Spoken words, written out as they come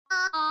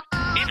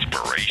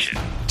inspiration.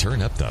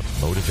 Turn up the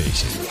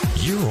motivation.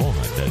 You're on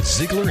the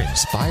Ziglar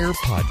Inspire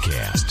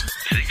Podcast.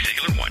 Zig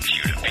Ziglar wants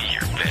you to be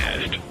your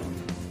best.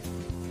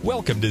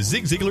 Welcome to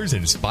Zig Ziglar's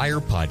Inspire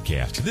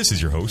Podcast. This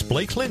is your host,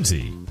 Blake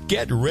Lindsay.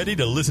 Get ready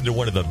to listen to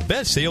one of the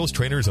best sales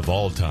trainers of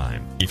all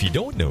time. If you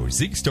don't know,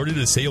 Zig started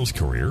a sales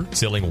career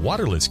selling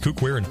waterless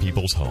cookware in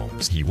people's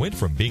homes. He went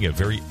from being a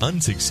very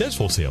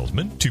unsuccessful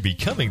salesman to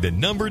becoming the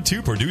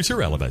 #2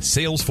 producer out of a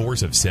sales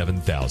force of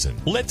 7,000.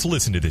 Let's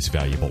listen to this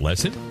valuable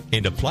lesson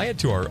and apply it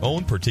to our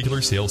own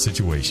particular sales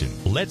situation.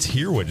 Let's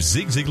hear what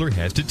Zig Ziglar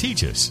has to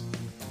teach us.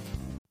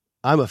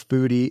 I'm a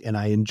foodie and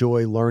I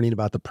enjoy learning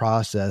about the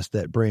process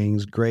that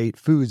brings great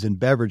foods and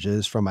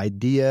beverages from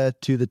idea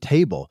to the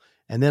table.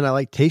 And then I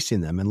like tasting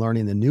them and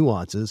learning the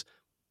nuances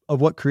of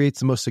what creates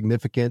the most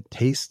significant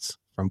tastes,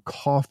 from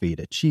coffee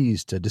to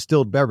cheese to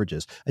distilled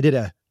beverages. I did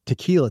a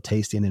tequila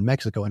tasting in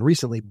Mexico, and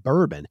recently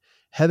bourbon.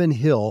 Heaven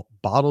Hill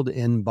Bottled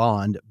in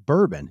Bond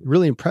bourbon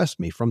really impressed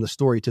me from the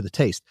story to the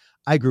taste.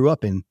 I grew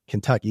up in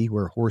Kentucky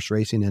where horse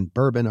racing and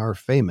bourbon are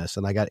famous,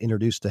 and I got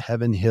introduced to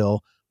Heaven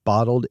Hill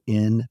Bottled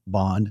in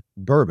Bond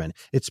bourbon.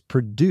 It's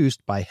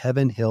produced by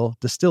Heaven Hill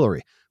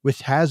Distillery,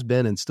 which has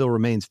been and still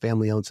remains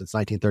family-owned since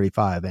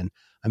 1935. And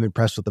I'm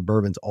impressed with the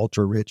bourbon's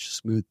ultra-rich,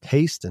 smooth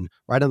taste. And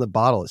right on the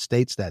bottle, it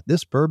states that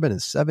this bourbon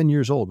is 7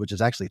 years old, which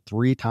is actually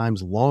 3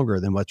 times longer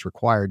than what's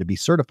required to be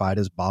certified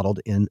as bottled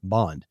in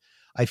bond.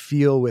 I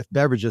feel with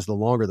beverages, the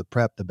longer the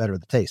prep, the better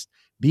the taste.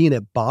 Being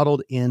a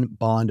bottled in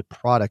bond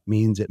product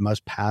means it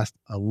must pass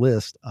a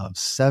list of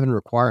 7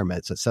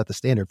 requirements that set the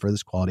standard for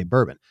this quality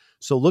bourbon.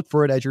 So look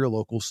for it at your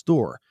local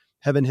store.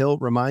 Heaven Hill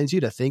reminds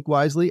you to think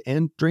wisely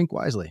and drink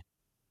wisely.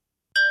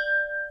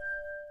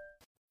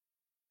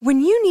 When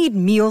you need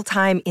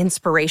mealtime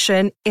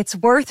inspiration, it's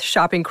worth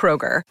shopping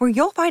Kroger, where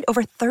you'll find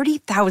over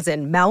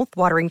 30,000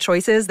 mouth-watering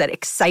choices that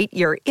excite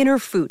your inner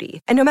foodie.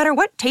 And no matter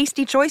what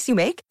tasty choice you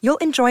make, you'll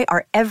enjoy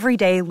our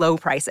everyday low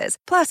prices,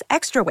 plus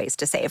extra ways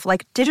to save,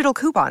 like digital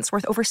coupons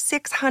worth over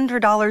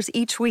 $600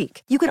 each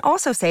week. You can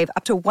also save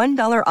up to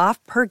 $1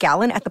 off per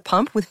gallon at the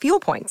pump with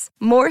fuel points.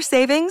 More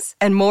savings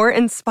and more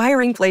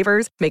inspiring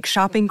flavors make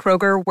shopping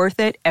Kroger worth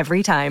it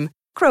every time.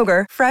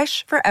 Kroger,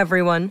 fresh for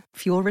everyone.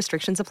 Fuel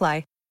restrictions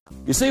apply.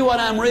 You see what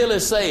I'm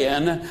really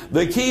saying?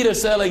 The key to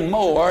selling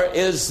more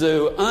is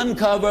to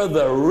uncover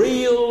the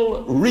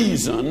real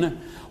reason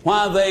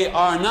why they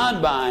are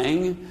not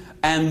buying,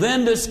 and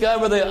then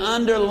discover the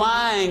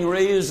underlying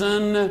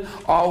reason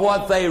or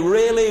what they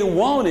really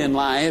want in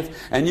life,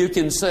 and you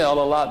can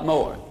sell a lot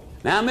more.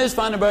 Now, Ms.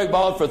 Funderburg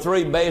bought for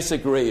 3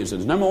 basic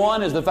reasons. Number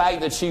 1 is the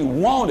fact that she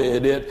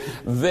wanted it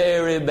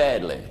very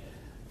badly.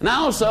 And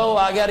also,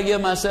 I got to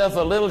give myself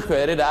a little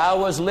credit. I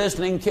was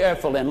listening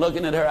carefully and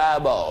looking at her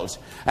eyeballs.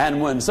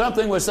 And when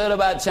something was said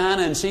about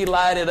China and she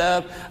lighted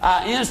up,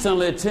 I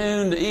instantly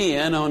tuned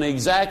in on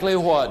exactly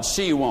what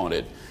she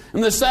wanted.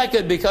 And the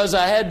second, because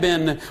I had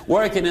been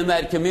working in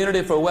that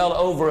community for well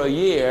over a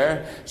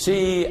year,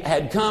 she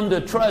had come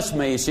to trust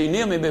me. She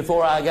knew me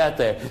before I got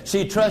there.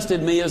 She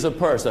trusted me as a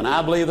person.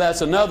 I believe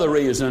that's another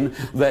reason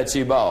that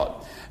she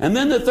bought. And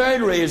then the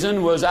third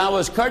reason was I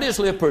was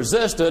courteously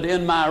persistent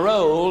in my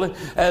role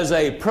as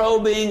a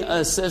probing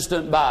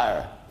assistant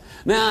buyer.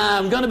 Now,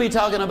 I'm going to be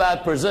talking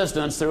about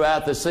persistence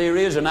throughout the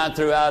series, or not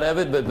throughout of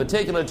it, but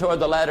particularly toward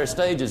the latter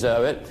stages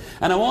of it.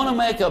 And I want to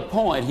make a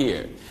point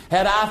here.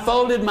 Had I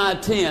folded my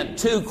tent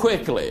too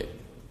quickly,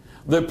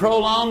 the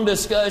prolonged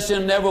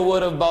discussion never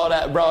would have brought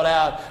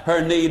out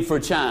her need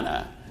for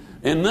China.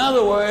 In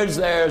other words,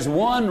 there's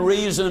one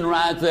reason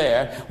right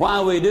there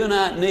why we do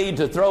not need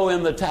to throw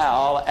in the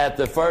towel at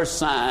the first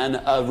sign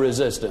of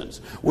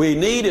resistance. We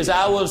need, as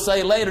I will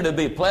say later, to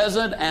be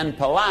pleasant and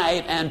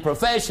polite and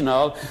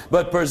professional,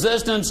 but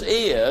persistence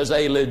is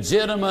a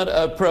legitimate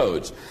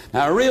approach.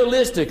 Now,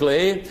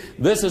 realistically,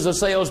 this is a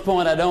sales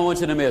point I don't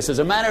want you to miss. As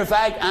a matter of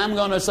fact, I'm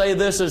going to say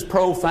this is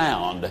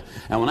profound.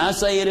 And when I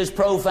say it is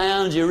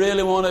profound, you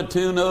really want to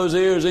tune those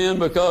ears in,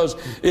 because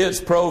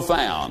it's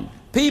profound.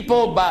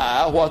 People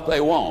buy what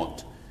they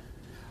want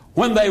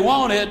when they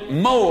want it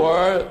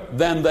more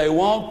than they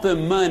want the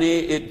money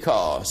it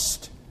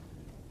costs.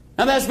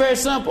 Now, that's very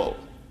simple,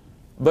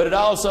 but it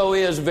also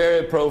is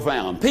very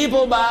profound.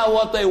 People buy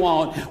what they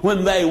want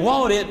when they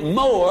want it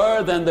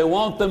more than they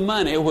want the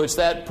money which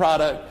that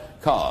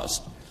product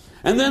costs.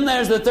 And then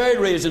there's the third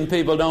reason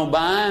people don't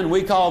buy, and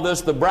we call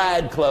this the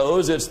bride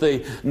close. It's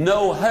the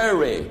no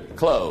hurry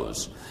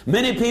close.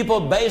 Many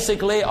people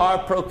basically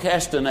are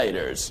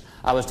procrastinators.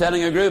 I was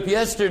telling a group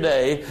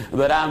yesterday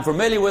that I'm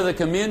familiar with a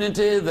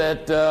community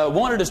that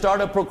wanted to start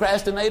a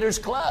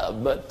procrastinators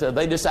club, but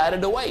they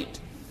decided to wait.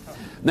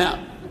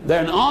 Now, there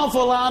are an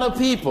awful lot of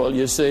people,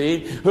 you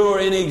see, who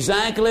are in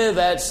exactly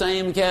that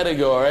same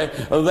category.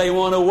 They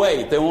want to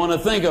wait. They want to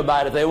think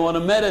about it. They want to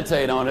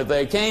meditate on it.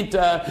 They can't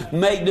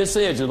make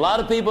decisions. A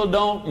lot of people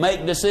don't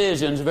make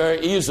decisions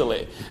very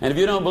easily. And if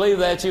you don't believe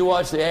that, you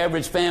watch the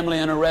average family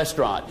in a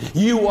restaurant.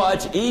 You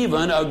watch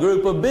even a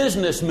group of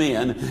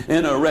businessmen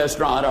in a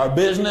restaurant, or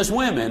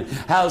businesswomen,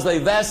 how they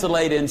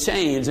vacillate and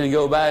change and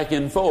go back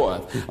and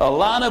forth. A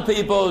lot of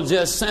people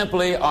just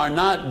simply are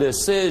not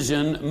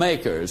decision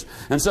makers.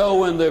 And so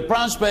when the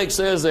prospect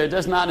says they're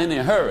just not in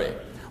a hurry,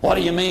 what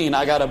do you mean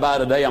I got to buy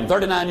today? I'm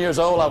 39 years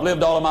old. I've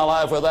lived all of my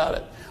life without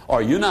it.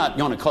 Or you're not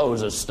going to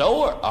close a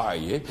store, are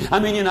you?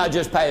 I mean, you're not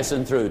just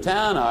passing through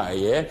town, are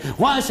you?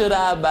 Why should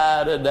I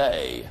buy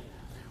today?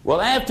 Well,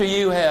 after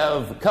you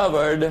have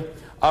covered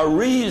a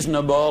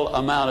reasonable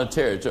amount of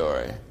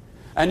territory,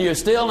 and you're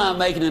still not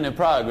making any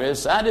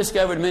progress, I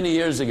discovered many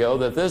years ago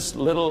that this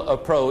little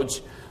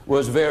approach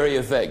was very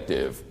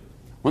effective.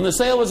 When the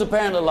sale was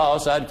apparently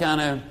lost, I'd kind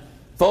of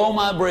fold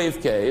my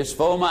briefcase,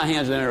 fold my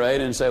hands in a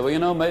rate, and say, well, you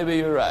know, maybe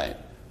you're right.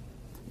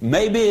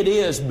 Maybe it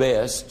is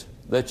best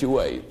that you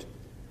wait.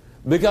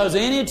 Because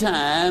any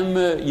time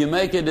you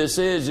make a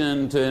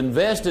decision to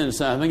invest in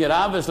something, it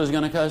obviously is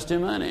going to cost you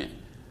money.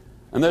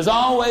 And there's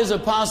always a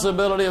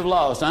possibility of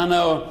loss. I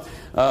know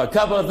a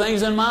couple of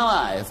things in my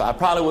life I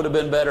probably would have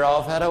been better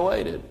off had I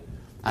waited.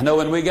 I know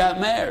when we got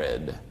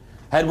married,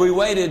 had we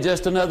waited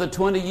just another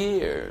 20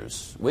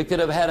 years, we could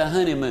have had a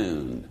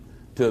honeymoon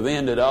to have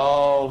ended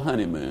all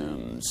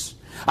honeymoons.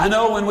 I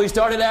know when we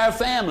started our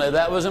family,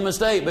 that was a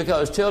mistake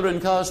because children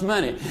cost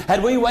money.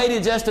 Had we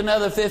waited just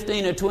another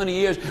 15 or 20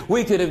 years,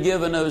 we could have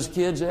given those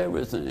kids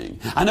everything.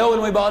 I know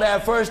when we bought our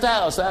first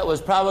house, that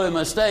was probably a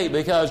mistake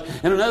because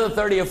in another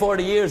 30 or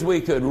 40 years,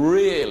 we could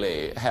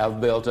really have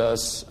built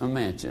us a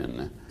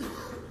mansion.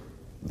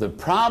 The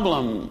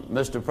problem,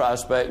 Mr.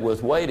 Prospect,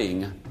 with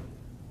waiting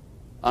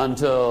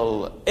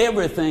until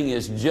everything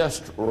is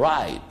just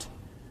right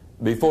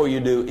before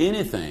you do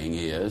anything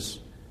is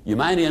you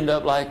might end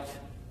up like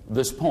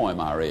this poem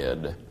I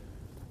read.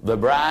 The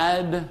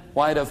bride,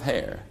 white of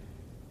hair,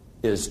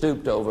 is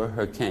stooped over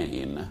her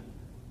cane.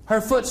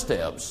 Her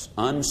footsteps,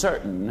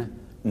 uncertain,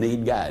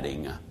 need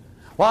guiding.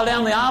 While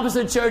down the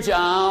opposite church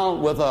aisle,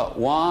 with a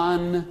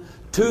wan,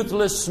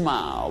 toothless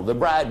smile, the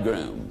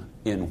bridegroom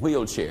in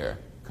wheelchair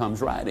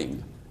comes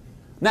riding.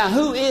 Now,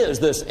 who is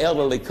this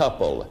elderly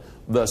couple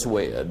thus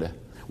wed?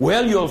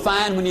 Well, you'll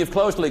find when you've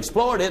closely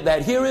explored it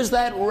that here is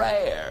that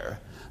rare,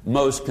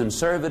 most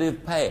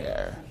conservative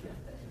pair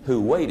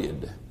who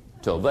waited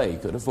till they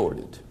could afford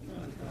it.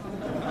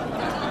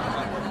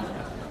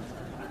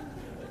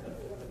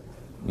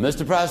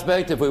 Mr.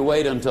 Prospect, if we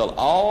wait until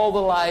all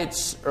the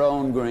lights are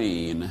on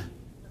green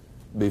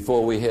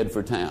before we head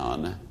for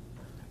town,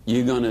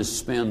 you're going to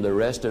spend the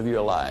rest of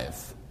your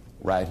life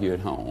right here at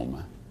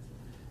home.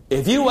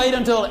 If you wait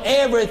until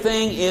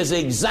everything is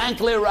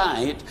exactly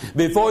right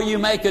before you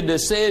make a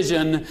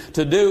decision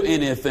to do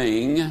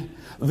anything,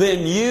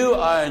 then you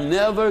are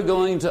never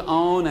going to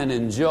own and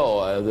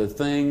enjoy the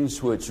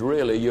things which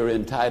really you're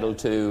entitled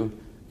to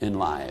in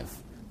life.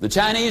 The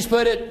Chinese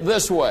put it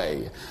this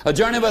way: a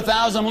journey of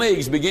 1,000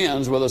 leagues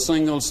begins with a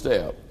single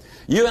step.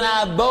 You and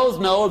I both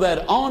know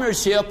that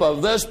ownership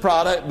of this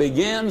product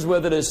begins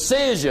with a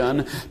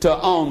decision to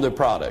own the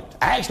product.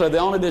 Actually, the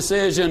only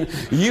decision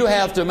you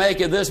have to make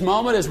at this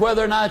moment is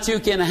whether or not you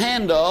can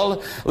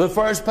handle the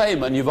first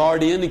payment. You've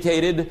already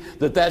indicated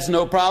that that's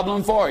no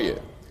problem for you.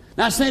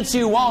 Now, since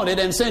you want it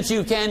and since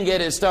you can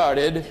get it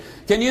started,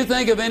 can you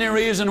think of any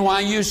reason why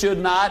you should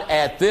not,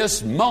 at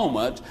this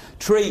moment,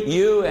 treat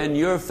you and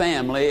your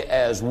family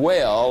as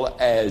well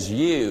as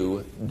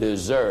you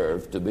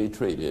deserve to be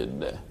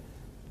treated?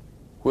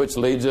 Which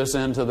leads us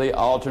into the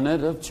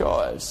alternate of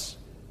choice,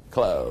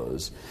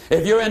 close.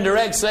 If you're in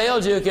direct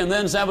sales, you can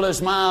then simply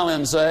smile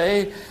and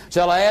say,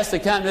 shall I ask the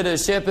company to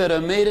ship it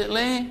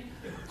immediately?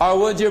 Or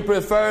would you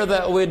prefer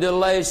that we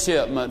delay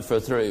shipment for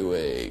 3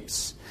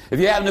 weeks? If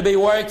you happen to be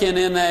working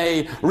in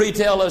a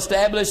retail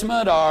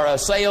establishment or a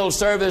sales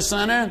service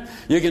center,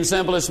 you can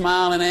simply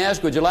smile and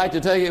ask, would you like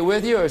to take it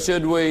with you or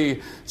should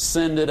we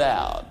send it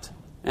out?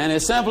 And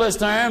in simplest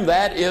term,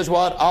 that is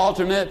what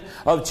alternate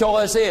of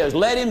choice is.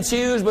 Let him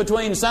choose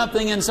between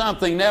something and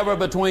something, never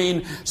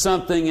between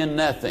something and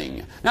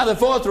nothing. Now, the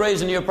fourth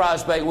reason your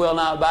prospect will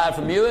not buy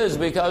from you is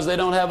because they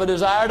don't have a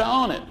desire to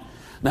own it.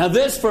 Now,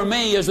 this for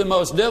me is the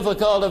most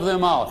difficult of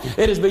them all.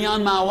 It is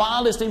beyond my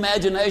wildest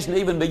imagination to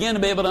even begin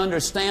to be able to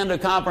understand or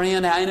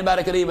comprehend how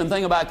anybody could even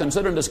think about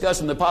considering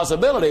discussing the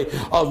possibility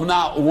of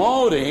not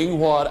wanting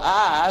what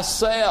I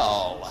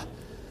sell.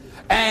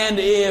 And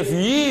if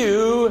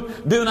you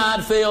do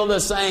not feel the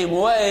same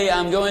way,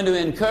 I'm going to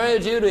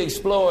encourage you to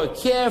explore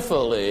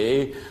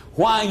carefully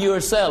why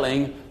you're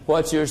selling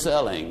what you're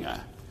selling.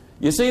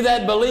 You see,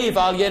 that belief,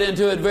 I'll get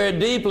into it very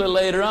deeply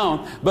later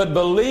on, but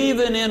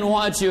believing in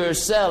what you're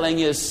selling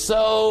is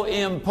so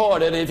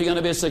important if you're going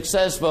to be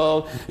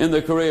successful in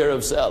the career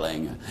of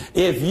selling.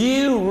 If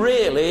you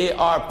really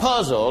are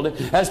puzzled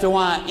as to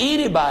why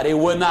anybody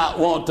would not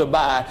want to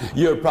buy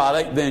your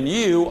product, then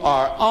you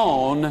are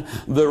on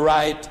the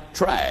right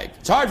track.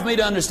 It's hard for me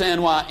to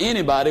understand why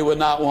anybody would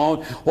not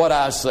want what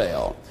I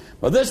sell.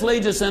 But this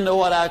leads us into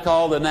what I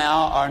call the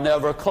now or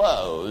never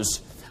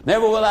close.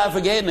 Never will I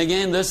forget, and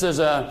again, this is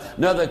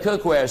another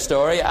cookware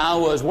story. I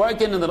was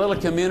working in the little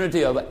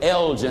community of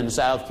Elgin,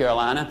 South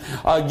Carolina,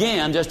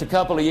 again, just a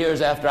couple of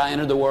years after I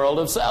entered the world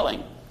of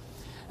selling.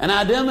 And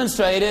I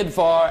demonstrated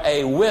for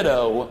a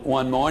widow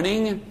one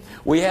morning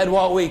we had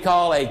what we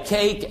call a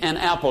cake and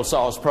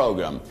applesauce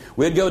program.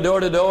 We'd go door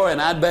to door,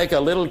 and I'd bake a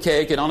little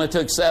cake. It only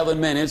took 7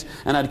 minutes,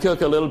 and I'd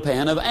cook a little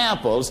pan of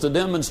apples to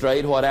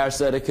demonstrate what our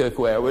set of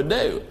cookware would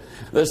do.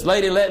 This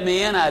lady let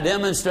me in. I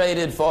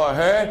demonstrated for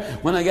her.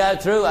 When I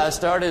got through, I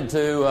started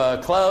to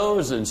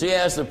close, and she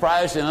asked the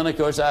price, and of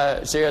course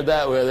I shared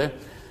that with her.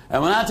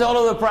 And when I told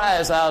her the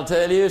price, I'll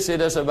tell you, she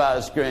just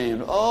about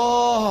screamed,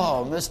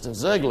 "Oh, Mr.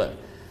 Ziegler,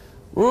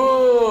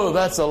 ooh,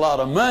 that's a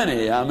lot of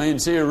money." I mean,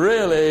 she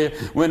really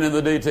went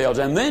into the details.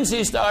 And then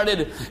she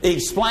started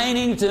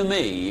explaining to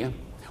me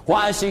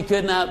why she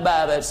could not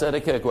buy that set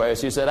of cookware.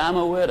 She said, "I'm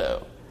a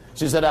widow."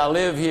 She said, "I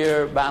live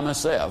here by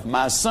myself.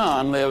 My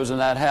son lives in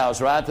that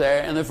house right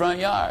there in the front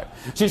yard."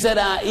 She said,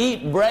 "I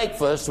eat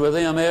breakfast with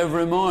him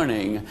every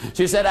morning."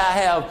 She said, "I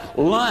have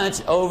lunch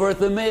over at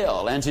the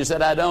mill." And she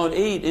said, "I don't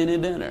eat any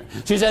dinner."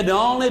 She said, "The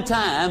only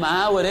time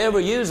I would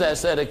ever use that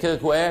set of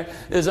cookware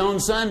is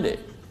on Sunday."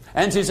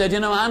 And she said,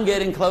 "I'm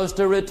getting close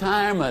to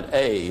retirement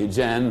age,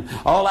 and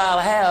all I'll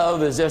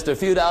have is just a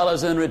few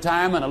dollars in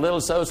retirement, a little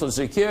Social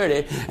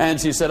Security." And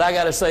she said, "I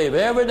got to save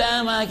every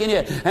dime I can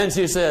get." And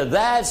she said,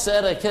 "That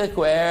set of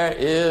cookware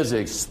is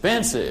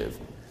expensive."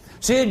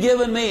 She had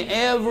given me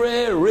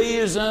every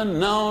reason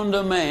known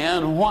to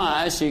man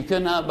why she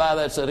could not buy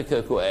that set of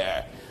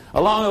cookware.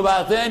 Along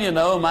about then,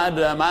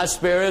 my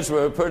spirits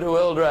were pretty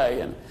well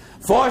dragging.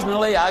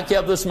 Fortunately, I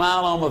kept the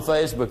smile on my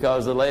face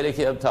because the lady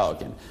kept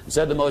talking and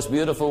said the most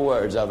beautiful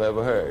words I've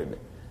ever heard.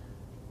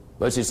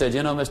 But she said,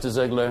 "Mr.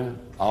 Ziegler,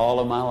 all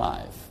of my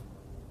life,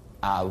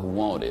 I've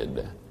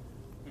wanted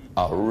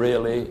a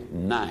really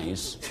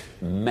nice,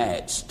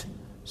 matched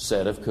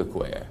set of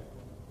cookware.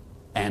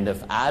 And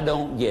if I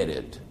don't get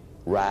it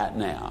right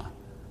now,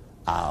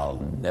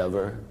 I'll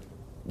never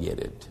get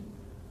it."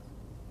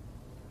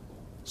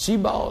 She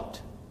bought.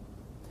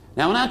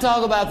 Now, when I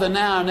talk about the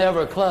now or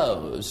never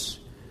close,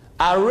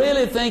 I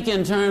really think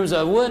in terms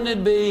of, wouldn't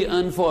it be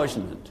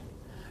unfortunate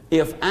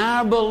if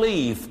our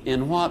belief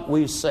in what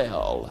we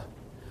sell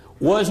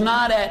was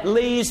not at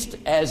least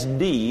as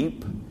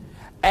deep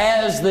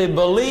as the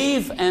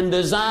belief and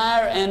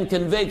desire and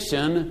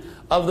conviction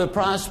of the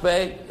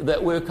prospect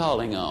that we're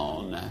calling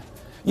on.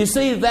 You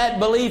see, that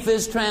belief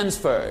is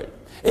transferred.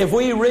 If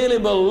we really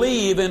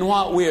believe in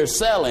what we're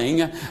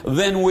selling,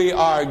 then we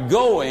are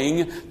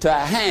going to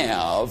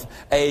have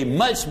a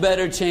much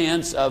better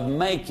chance of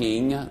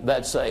making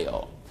that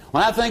sale.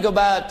 When I think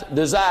about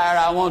desire,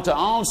 I want to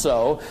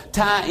also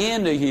tie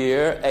into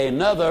here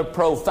another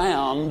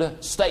profound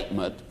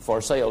statement for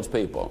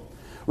salespeople.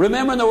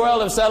 Remember in the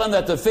world of selling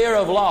that the fear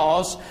of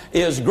loss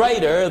is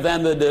greater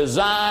than the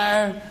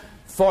desire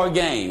for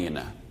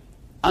gain.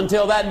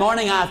 Until that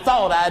morning, I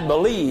thought I'd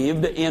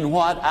believed in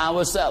what I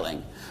was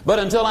selling. But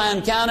until I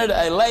encountered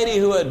a lady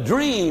who had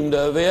dreamed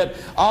of it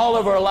all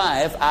of her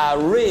life, I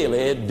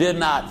really did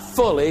not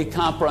fully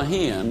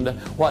comprehend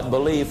what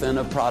belief in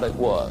a product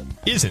was.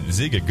 Isn't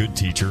Zig a good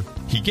teacher?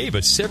 He gave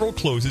us several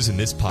closes in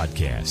this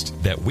podcast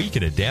that we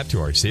can adapt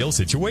to our sales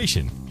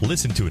situation.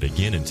 Listen to it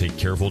again and take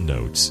careful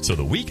notes so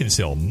that we can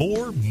sell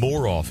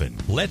more often.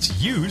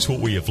 Let's use what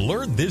we have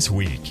learned this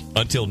week.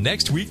 Until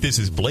next week, this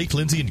is Blake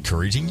Lindsay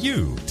encouraging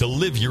you to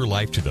live your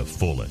life to the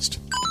fullest.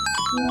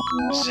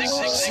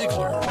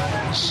 Ziegler.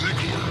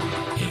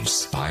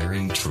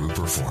 Inspiring true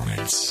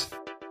performance.